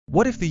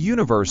What if the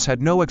universe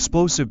had no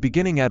explosive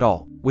beginning at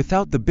all?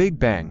 Without the Big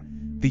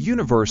Bang, the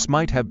universe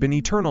might have been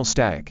eternal,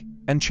 static,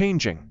 and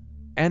changing,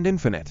 and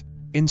infinite.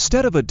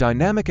 Instead of a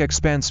dynamic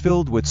expanse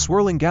filled with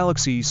swirling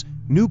galaxies,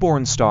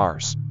 newborn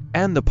stars,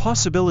 and the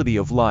possibility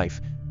of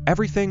life,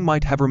 everything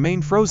might have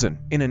remained frozen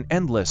in an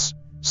endless,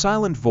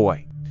 silent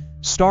void.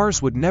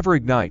 Stars would never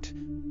ignite,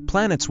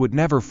 planets would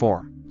never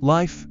form,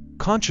 life,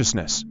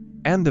 consciousness,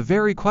 and the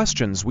very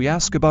questions we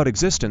ask about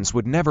existence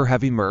would never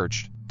have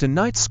emerged. The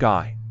night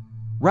sky,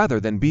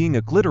 rather than being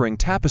a glittering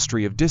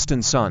tapestry of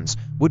distant suns,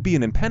 would be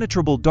an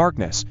impenetrable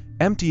darkness,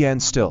 empty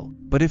and still.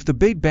 But if the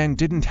Big Bang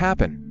didn't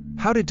happen,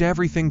 how did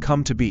everything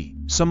come to be?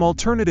 Some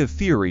alternative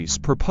theories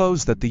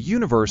propose that the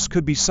universe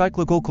could be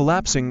cyclical,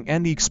 collapsing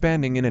and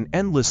expanding in an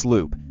endless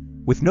loop,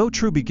 with no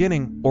true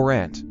beginning or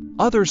end.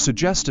 Others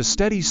suggest a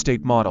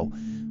steady-state model,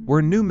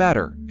 where new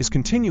matter is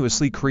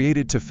continuously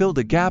created to fill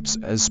the gaps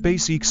as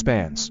space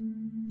expands.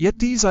 Yet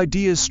these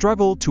ideas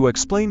struggle to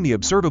explain the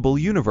observable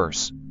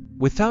universe.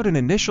 Without an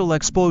initial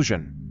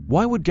explosion,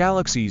 why would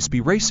galaxies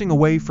be racing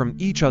away from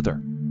each other?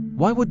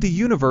 Why would the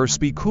universe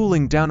be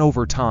cooling down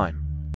over time?